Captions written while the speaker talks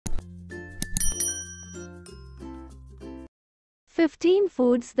15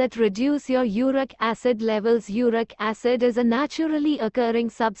 foods that reduce your uric acid levels. Uric acid is a naturally occurring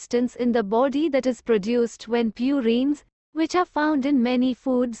substance in the body that is produced when purines, which are found in many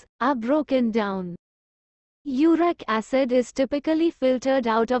foods, are broken down. Uric acid is typically filtered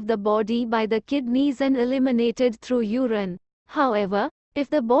out of the body by the kidneys and eliminated through urine. However, if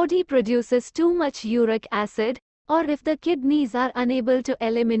the body produces too much uric acid, or if the kidneys are unable to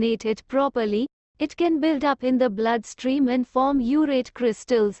eliminate it properly, it can build up in the bloodstream and form urate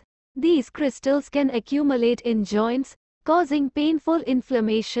crystals. These crystals can accumulate in joints, causing painful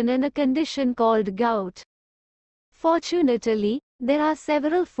inflammation and a condition called gout. Fortunately, there are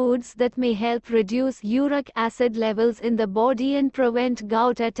several foods that may help reduce uric acid levels in the body and prevent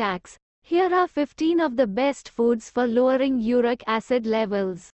gout attacks. Here are 15 of the best foods for lowering uric acid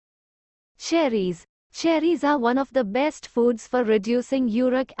levels. Cherries. Cherries are one of the best foods for reducing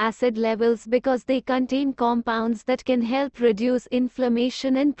uric acid levels because they contain compounds that can help reduce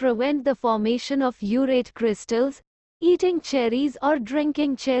inflammation and prevent the formation of urate crystals. Eating cherries or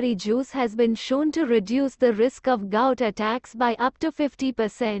drinking cherry juice has been shown to reduce the risk of gout attacks by up to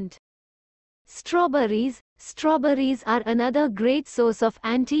 50%. Strawberries. Strawberries are another great source of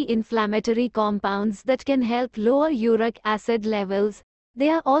anti-inflammatory compounds that can help lower uric acid levels. They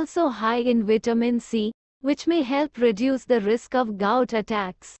are also high in vitamin C, which may help reduce the risk of gout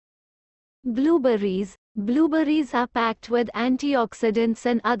attacks. Blueberries. Blueberries are packed with antioxidants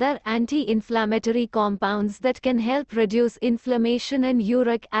and other anti-inflammatory compounds that can help reduce inflammation and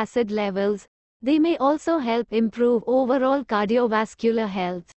uric acid levels. They may also help improve overall cardiovascular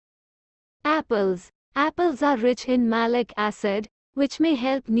health. Apples. Apples are rich in malic acid, which may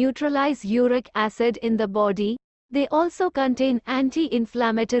help neutralize uric acid in the body. They also contain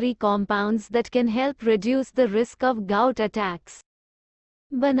anti-inflammatory compounds that can help reduce the risk of gout attacks.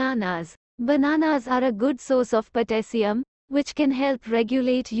 Bananas. Bananas are a good source of potassium, which can help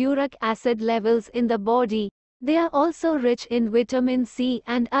regulate uric acid levels in the body. They are also rich in vitamin C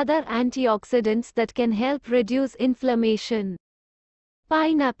and other antioxidants that can help reduce inflammation.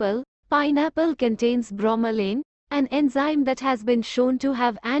 Pineapple. Pineapple contains bromelain, an enzyme that has been shown to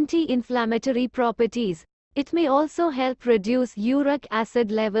have anti-inflammatory properties. It may also help reduce uric acid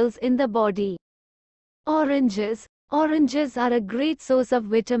levels in the body. Oranges. Oranges are a great source of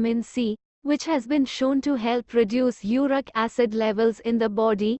vitamin C, which has been shown to help reduce uric acid levels in the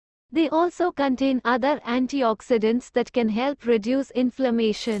body. They also contain other antioxidants that can help reduce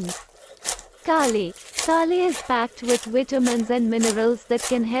inflammation. Kale. Kale is packed with vitamins and minerals that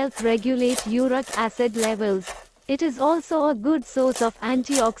can help regulate uric acid levels. It is also a good source of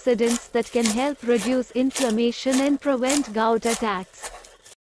antioxidants that can help reduce inflammation and prevent gout attacks.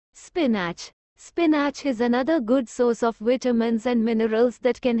 Spinach. Spinach is another good source of vitamins and minerals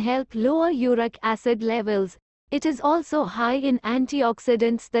that can help lower uric acid levels. It is also high in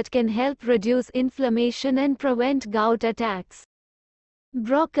antioxidants that can help reduce inflammation and prevent gout attacks.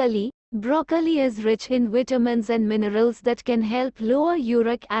 Broccoli. Broccoli is rich in vitamins and minerals that can help lower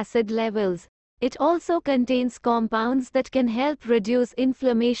uric acid levels. It also contains compounds that can help reduce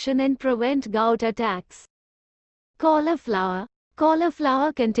inflammation and prevent gout attacks. Cauliflower.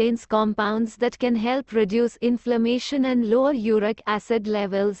 Cauliflower contains compounds that can help reduce inflammation and lower uric acid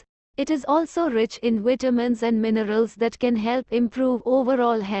levels. It is also rich in vitamins and minerals that can help improve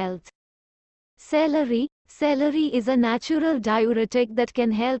overall health. Celery. Celery is a natural diuretic that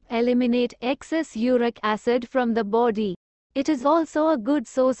can help eliminate excess uric acid from the body. It is also a good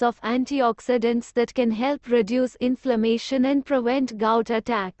source of antioxidants that can help reduce inflammation and prevent gout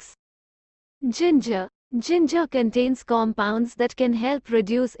attacks. Ginger. Ginger contains compounds that can help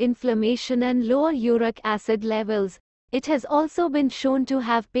reduce inflammation and lower uric acid levels. It has also been shown to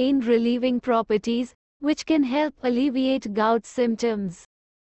have pain-relieving properties, which can help alleviate gout symptoms.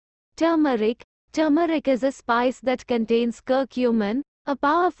 Turmeric. Turmeric is a spice that contains curcumin, a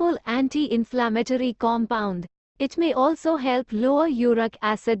powerful anti-inflammatory compound. It may also help lower uric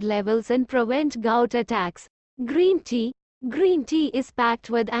acid levels and prevent gout attacks. Green tea. Green tea is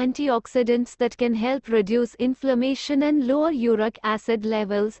packed with antioxidants that can help reduce inflammation and lower uric acid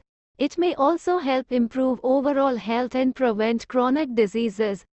levels. It may also help improve overall health and prevent chronic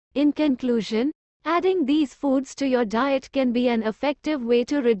diseases. In conclusion, adding these foods to your diet can be an effective way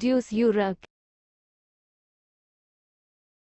to reduce uric